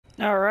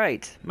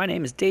Alright, my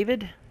name is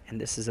David,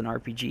 and this is an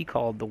RPG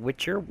called The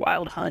Witcher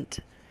Wild Hunt.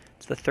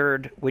 It's the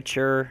third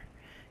Witcher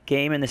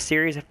game in the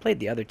series. I've played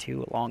the other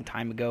two a long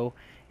time ago,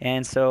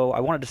 and so I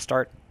wanted to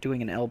start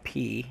doing an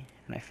LP,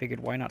 and I figured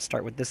why not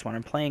start with this one.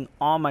 I'm playing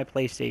on my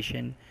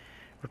PlayStation,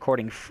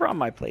 recording from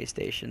my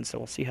PlayStation, so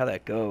we'll see how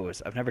that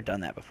goes. I've never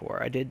done that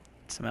before. I did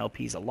some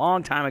LPs a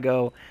long time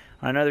ago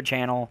on another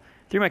channel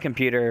through my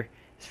computer.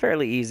 It's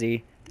fairly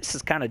easy. This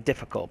is kind of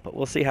difficult, but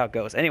we'll see how it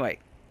goes. Anyway,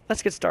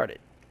 let's get started.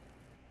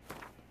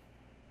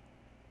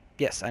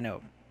 Yes, I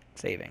know.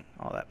 Saving,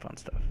 all that fun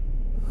stuff.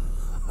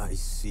 I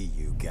see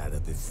you gather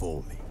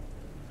before me.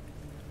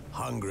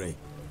 Hungry,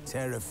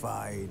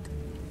 terrified,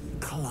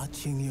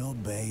 clutching your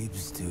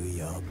babes to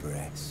your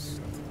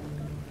breast.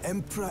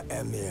 Emperor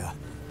Emir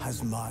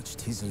has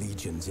marched his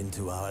legions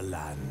into our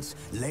lands,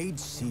 laid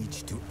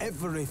siege to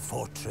every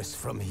fortress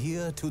from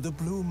here to the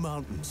Blue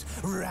Mountains.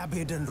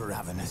 Rabid and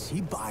ravenous,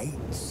 he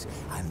bites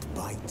and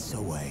bites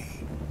away.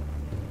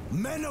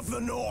 Men of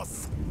the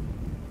North!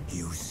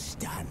 You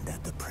stand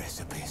at the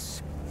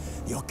precipice.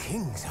 Your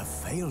kings have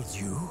failed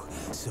you,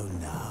 so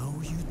now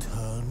you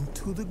turn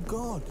to the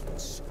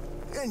gods.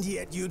 And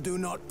yet you do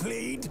not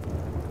plead.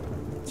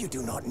 You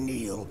do not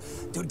kneel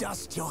to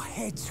dust your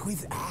heads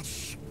with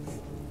ash.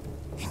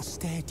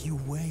 Instead you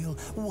wail,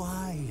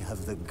 why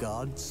have the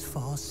gods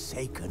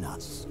forsaken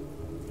us?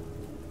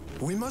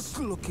 We must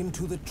look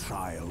into the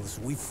trials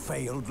we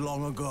failed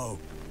long ago.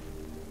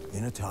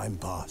 In a time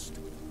past,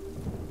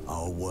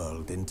 our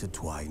world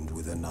intertwined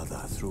with another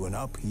through an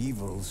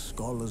upheaval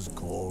scholars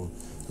call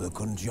the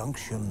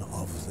conjunction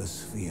of the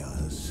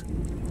spheres.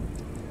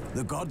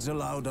 The gods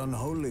allowed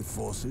unholy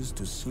forces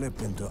to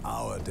slip into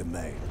our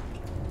domain.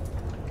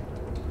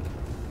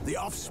 The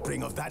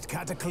offspring of that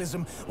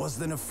cataclysm was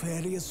the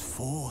nefarious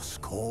force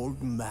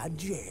called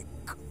magic.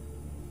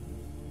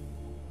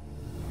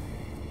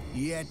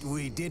 Yet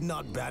we did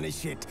not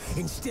banish it,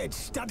 instead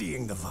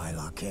studying the vile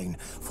arcane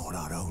for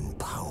our own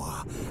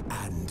power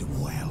and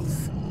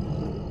wealth.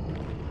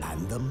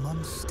 And the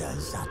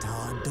monsters at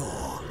our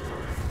door,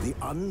 the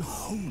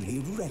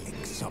unholy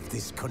relics of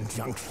this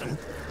conjunction.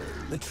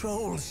 The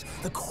trolls,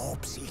 the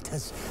corpse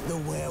eaters, the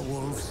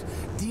werewolves.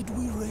 Did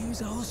we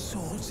raise our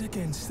swords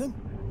against them?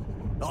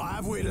 Or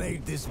have we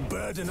laid this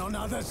burden on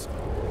others?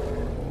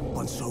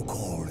 On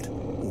so-called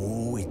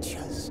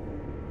witches.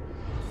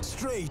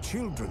 Stray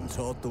children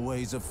taught the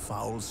ways of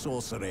foul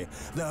sorcery,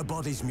 their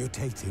bodies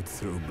mutated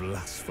through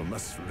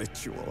blasphemous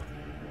ritual.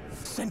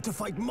 Sent to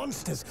fight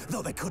monsters,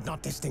 though they could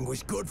not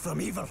distinguish good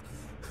from evil.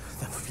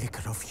 The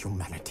flicker of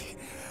humanity,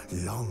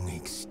 long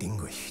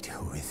extinguished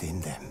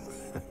within them.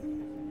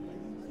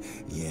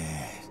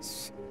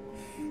 Yes,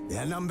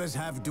 their numbers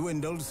have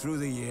dwindled through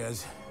the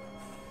years,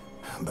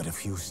 but a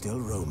few still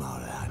roam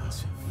our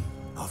lands,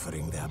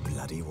 offering their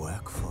bloody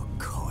work for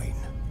coin.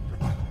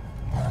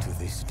 To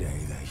this day,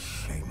 they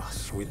shame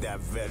us with their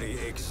very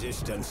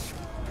existence.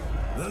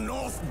 The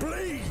North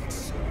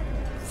bleeds,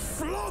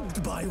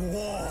 flogged by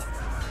war.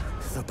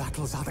 The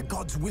battles are the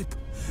gods' whip,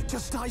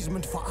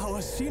 chastisement for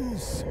our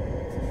sins.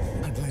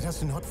 And let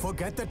us not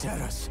forget the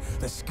terrors,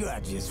 the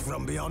scourges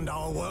from beyond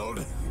our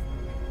world.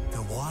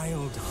 The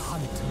wild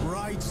hunt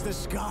rides the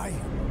sky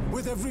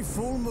with every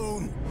full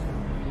moon.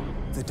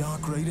 The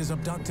Dark Raiders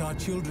abduct our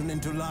children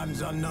into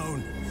lands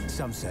unknown.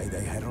 Some say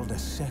they herald a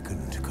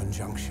second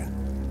conjunction.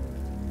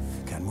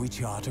 Can we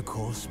chart a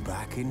course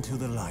back into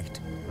the light?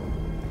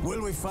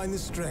 Will we find the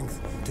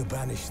strength to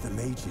banish the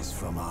mages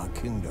from our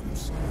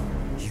kingdoms?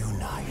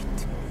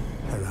 Unite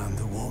around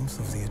the warmth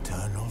of the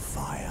eternal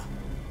fire.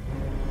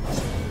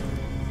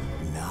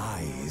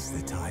 Nigh is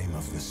the time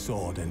of the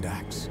sword and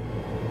axe.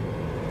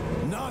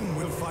 None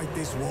will fight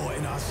this war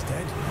in our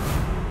stead.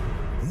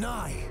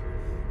 Nigh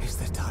is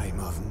the time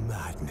of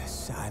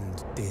madness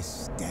and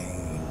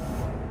disdain.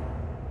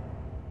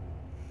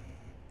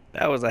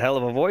 That was a hell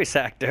of a voice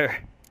actor.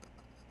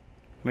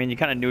 I mean, you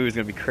kind of knew he was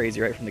going to be crazy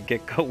right from the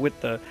get-go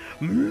with the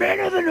Men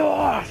of the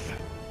North!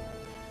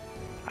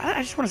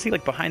 I just want to see,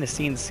 like, behind the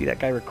scenes, see that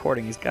guy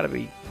recording. He's got to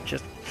be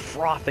just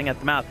frothing at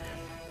the mouth.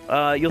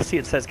 You'll see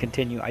it says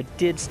continue. I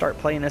did start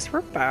playing this for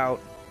about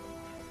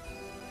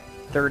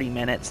 30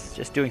 minutes,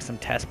 just doing some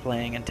test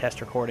playing and test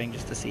recording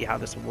just to see how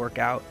this would work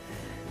out.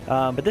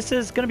 But this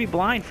is going to be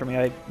blind for me.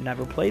 I've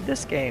never played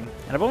this game,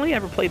 and I've only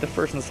ever played the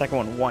first and the second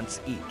one once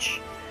each.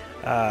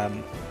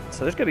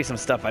 So there's going to be some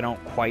stuff I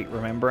don't quite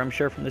remember, I'm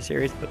sure, from the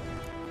series, but,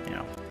 you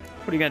know,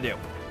 what are you going to do?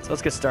 So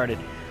let's get started.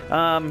 These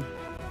are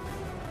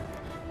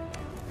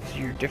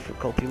your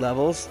difficulty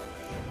levels.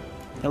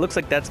 It looks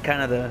like that's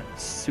kind of the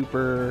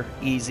super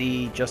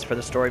easy, just for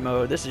the story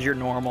mode. This is your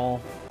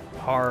normal,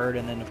 hard,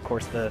 and then, of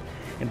course, the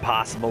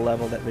impossible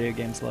level that video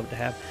games love to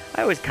have.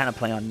 I always kind of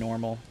play on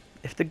normal.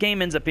 If the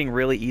game ends up being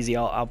really easy,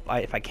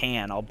 if I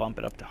can, I'll bump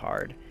it up to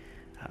hard.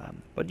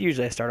 But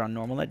usually I start on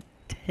normal. That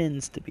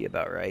tends to be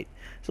about right.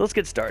 So let's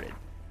get started.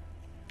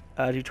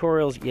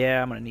 Tutorials,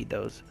 yeah, I'm going to need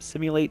those.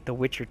 Simulate the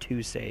Witcher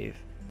 2 save.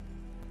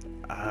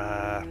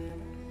 I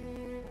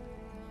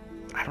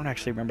don't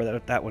actually remember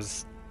that that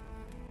was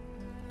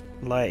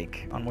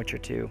like on Witcher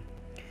 2.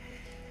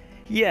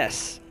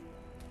 Yes.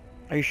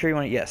 Are you sure you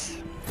want it? Yes.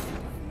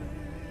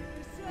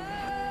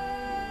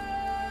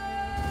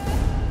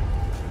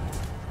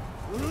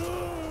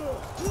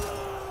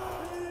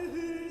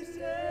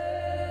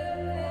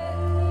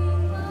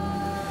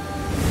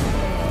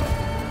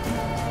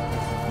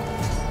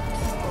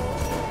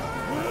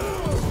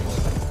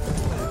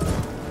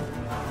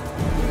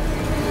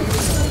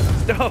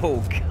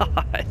 Oh,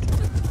 God.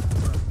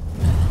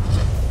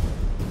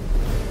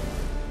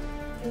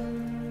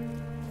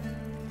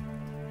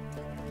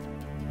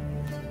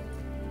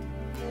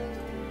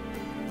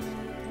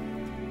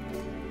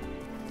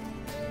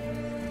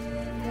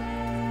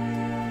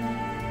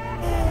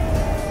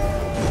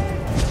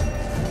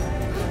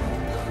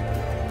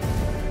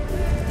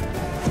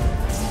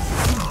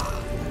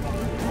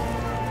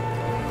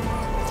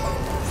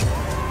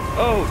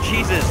 Oh,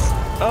 Jesus.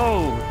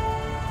 Oh,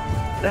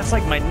 that's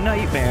like my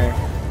nightmare.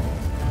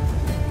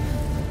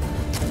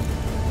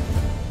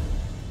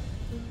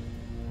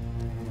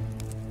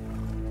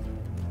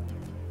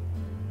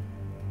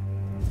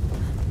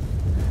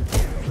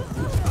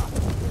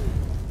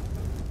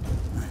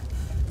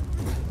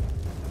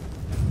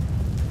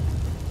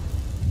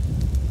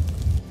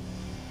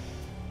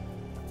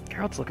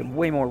 Geralt's looking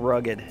way more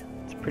rugged.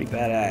 It's pretty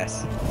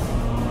badass.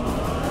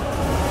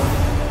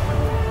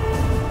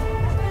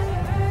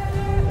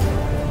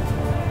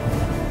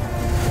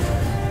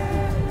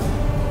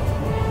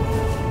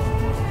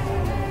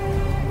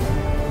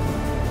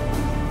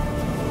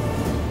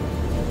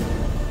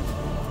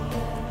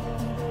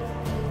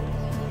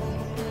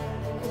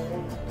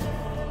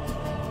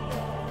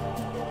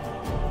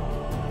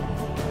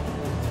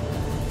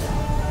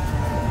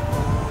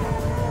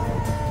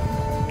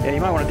 Yeah, you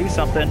might want to do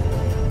something.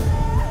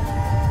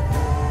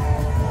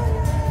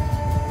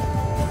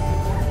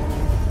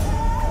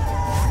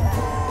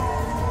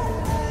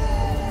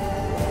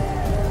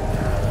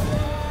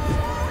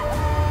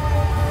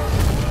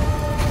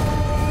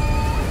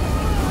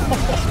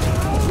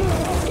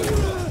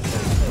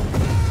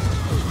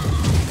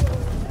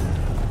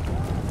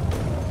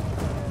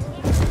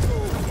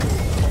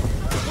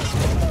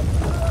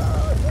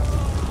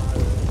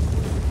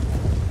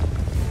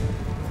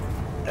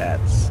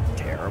 That's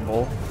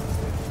terrible.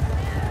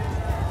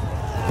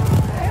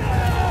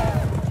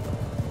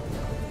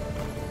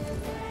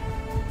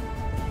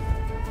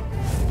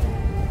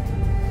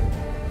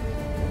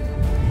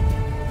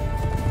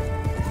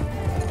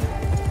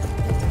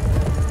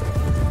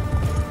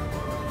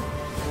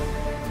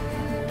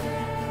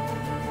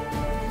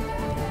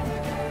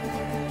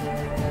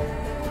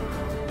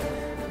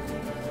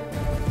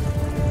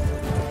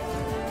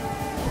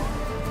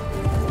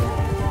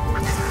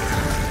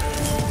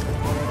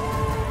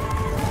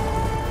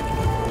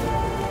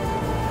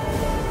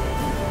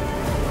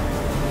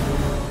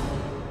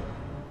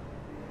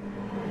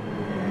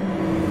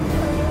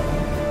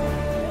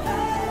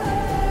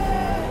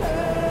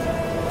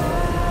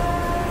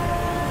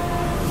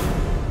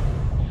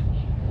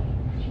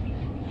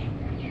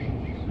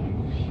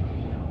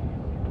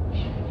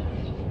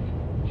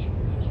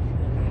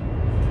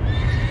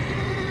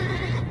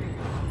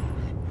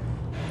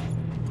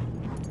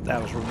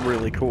 That was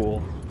really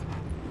cool.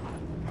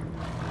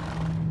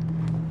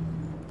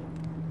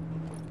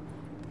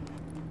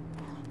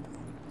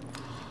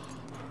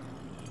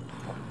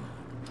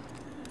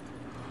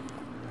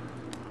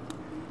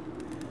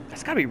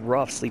 It's gotta be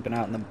rough sleeping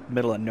out in the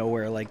middle of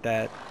nowhere like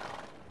that.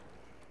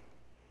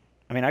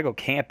 I mean, I go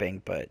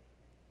camping, but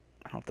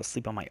I don't have to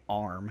sleep on my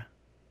arm.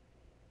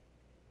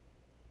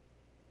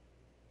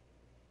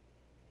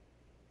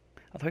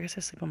 Although I guess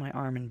I sleep on my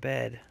arm in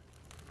bed.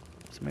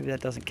 So maybe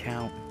that doesn't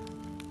count.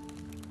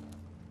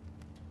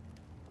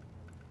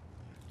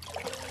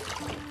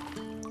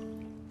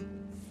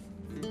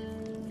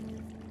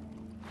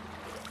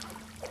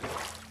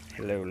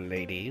 Hello,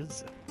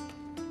 ladies.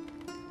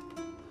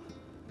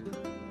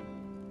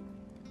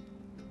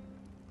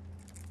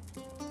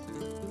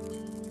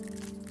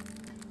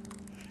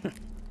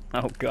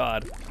 Oh,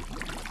 God.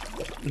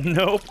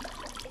 Nope.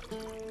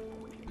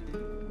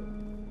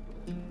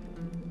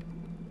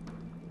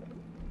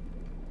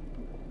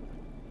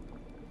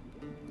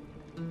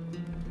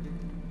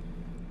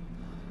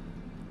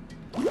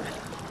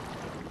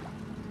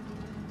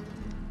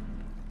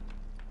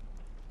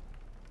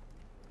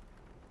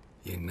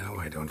 You know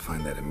I don't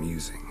find that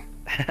amusing.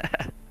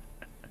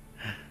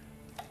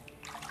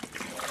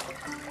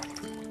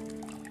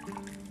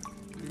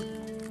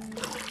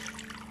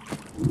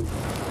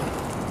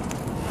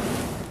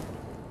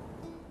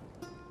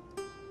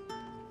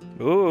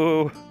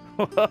 Ooh.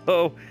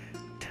 Whoa.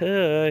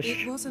 Tush.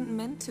 It wasn't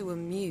meant to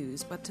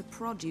amuse, but to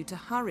prod you to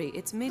hurry.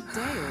 It's midday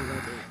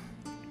already.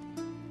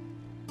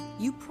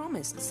 You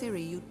promised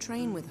Ciri you'd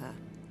train with her.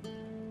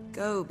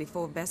 Go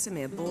before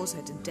Vesemir bores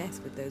her to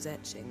death with those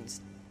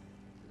etchings.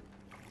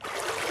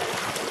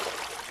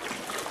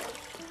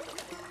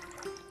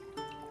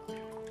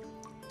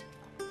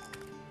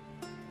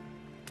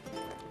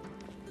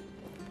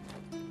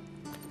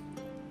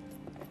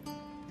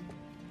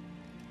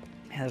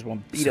 Has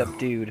one beat up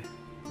dude.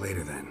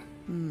 Later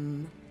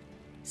then.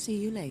 See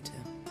you later.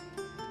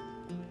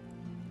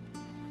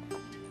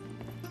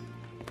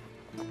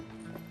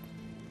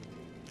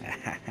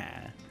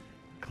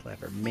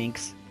 Clever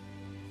minx.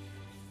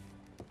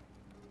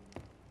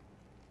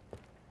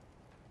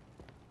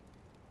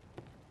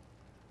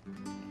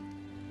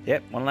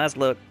 Yep, one last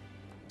look.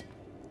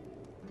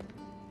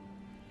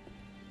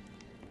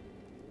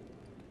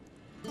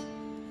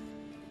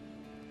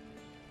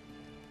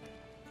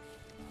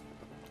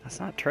 That's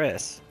not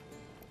Triss.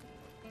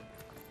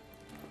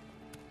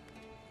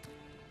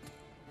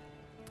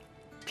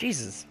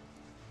 Jesus.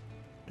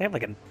 They have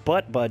like a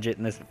butt budget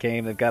in this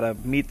game. They've got to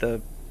meet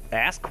the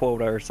ass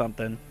quota or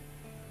something.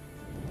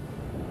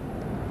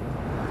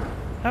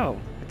 Oh,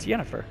 it's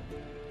Yennefer.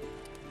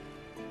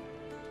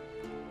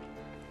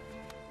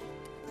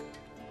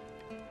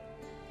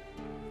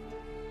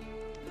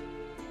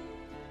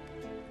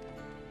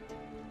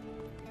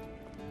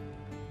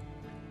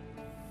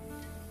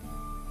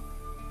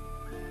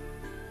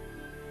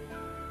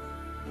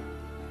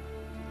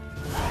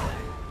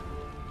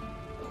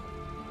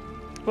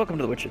 Welcome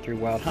to The Witcher 3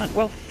 Wild Hunt.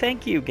 Well,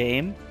 thank you,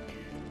 game.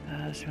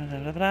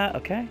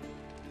 Okay.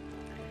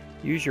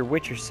 Use your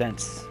Witcher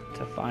sense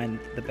to find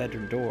the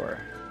bedroom door.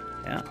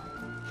 Yeah.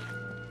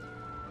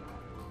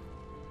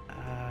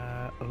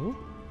 Oh?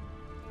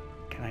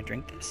 Can I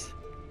drink this?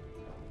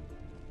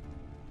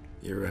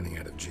 You're running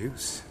out of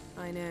juice.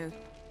 I know.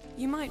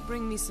 You might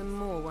bring me some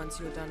more once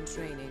you're done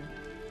training.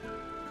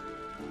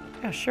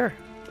 Yeah, sure.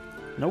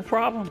 No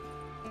problem.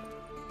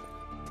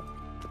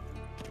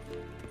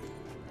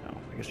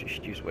 I guess we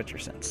should use Witcher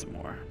sense some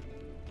more.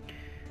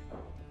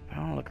 I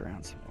want to look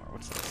around some more.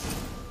 What's this?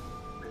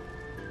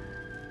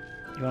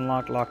 You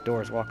unlock locked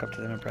doors. Walk up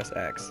to them and press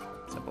X.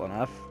 Simple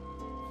enough.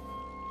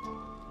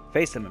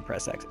 Face them and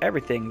press X.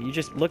 Everything. You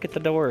just look at the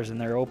doors and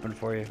they're open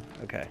for you.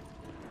 Okay.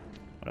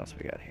 What else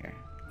we got here?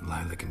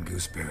 Lilac and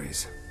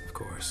gooseberries, of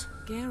course.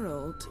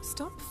 Geralt,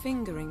 stop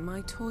fingering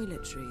my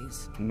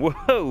toiletries.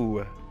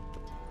 Whoa!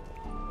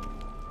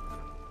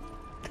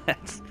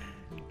 That's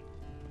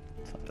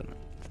something.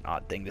 It's an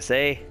odd thing to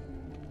say.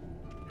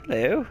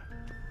 Hello.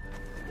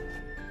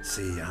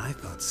 See, I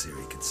thought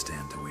Ciri could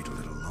stand to wait a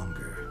little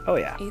longer. Oh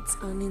yeah. It's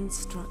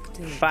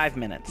uninstructive. 5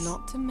 minutes.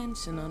 Not to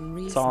mention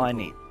unreasonable. That's all I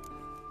need.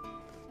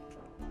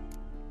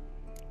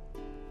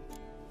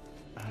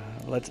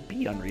 Let's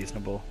be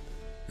unreasonable.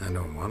 I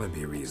don't want to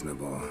be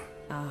reasonable.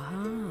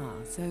 Aha,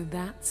 so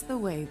that's the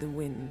way the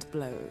wind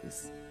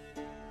blows.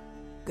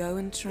 Go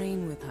and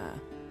train with her,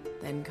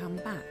 then come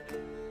back.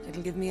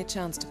 It'll give me a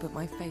chance to put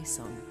my face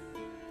on.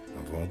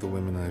 Of all the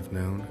women I've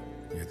known,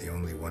 you're the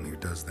only one who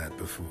does that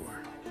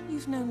before.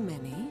 You've known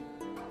many.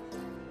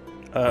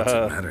 What's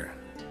it matter?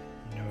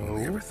 No.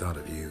 Only ever thought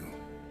of you.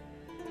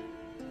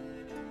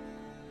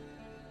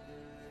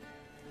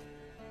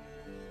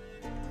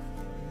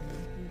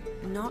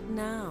 Not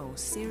now.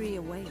 Ciri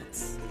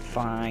awaits.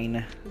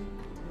 Fine.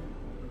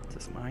 Is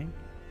this mine?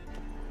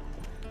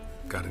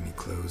 Got any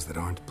clothes that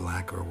aren't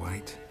black or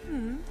white?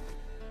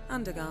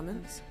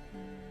 Undergarments.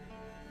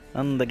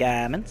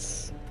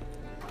 Undergarments.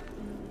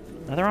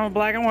 Nothing wrong with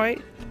black and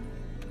white.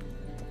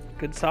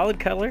 Good solid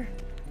color.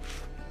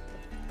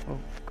 Oh,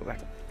 go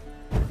back.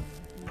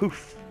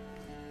 Poof.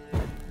 Oh.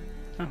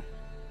 I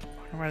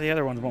wonder why the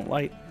other ones won't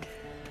light.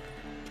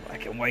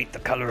 Black and white, the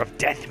color of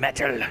death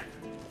metal.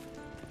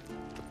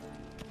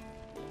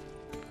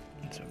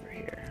 What's over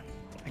here?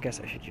 I guess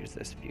I should use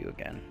this view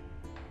again.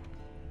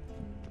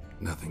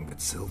 Nothing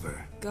but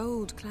silver.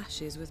 Gold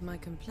clashes with my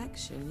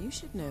complexion. You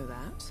should know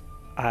that.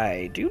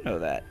 I do know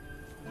that.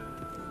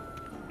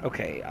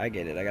 Okay, I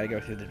get it. I gotta go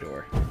through the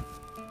door.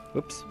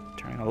 Whoops,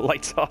 turning all the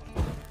lights off.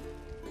 There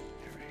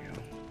we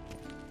go.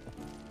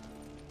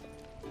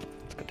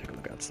 Let's go take a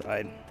look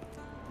outside.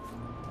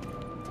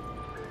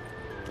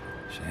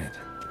 Shit.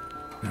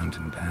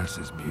 Mountain Pass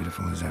is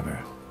beautiful as ever.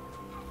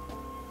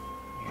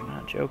 You're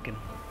not joking.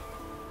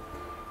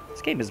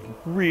 This game is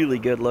really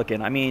good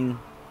looking. I mean,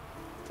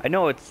 I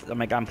know it's,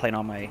 I'm playing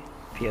on my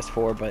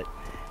PS4, but it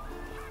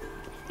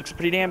looks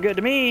pretty damn good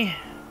to me.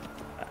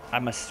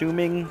 I'm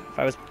assuming if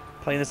I was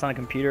playing this on a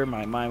computer,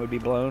 my mind would be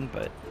blown,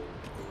 but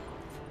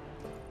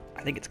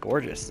I think it's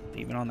gorgeous,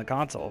 even on the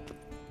console.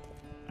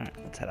 Alright,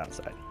 let's head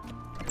outside.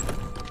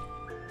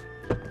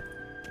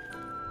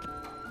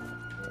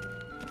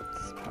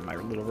 Let's find my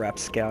little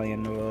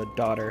rapscallion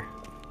daughter.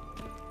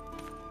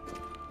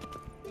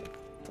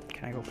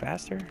 Can I go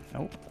faster?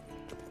 Nope.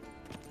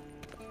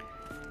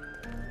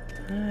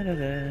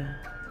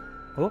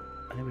 Oh,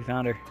 I think we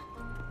found her.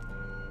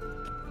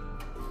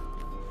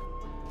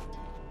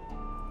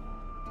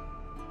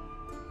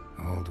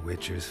 Old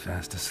Witcher's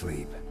fast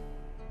asleep.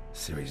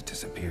 Ciri's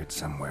disappeared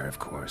somewhere, of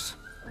course.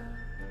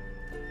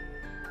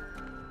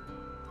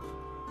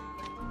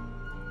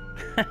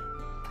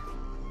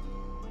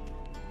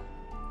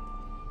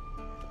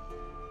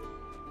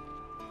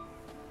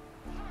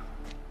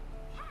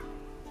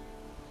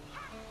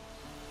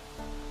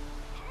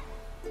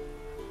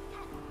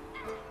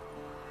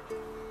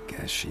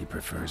 Guess she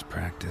prefers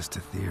practice to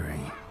theory.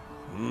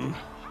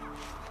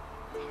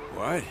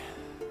 What?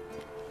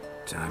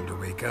 Time to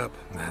wake up,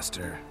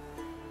 Master.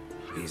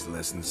 These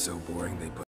lessons so boring they put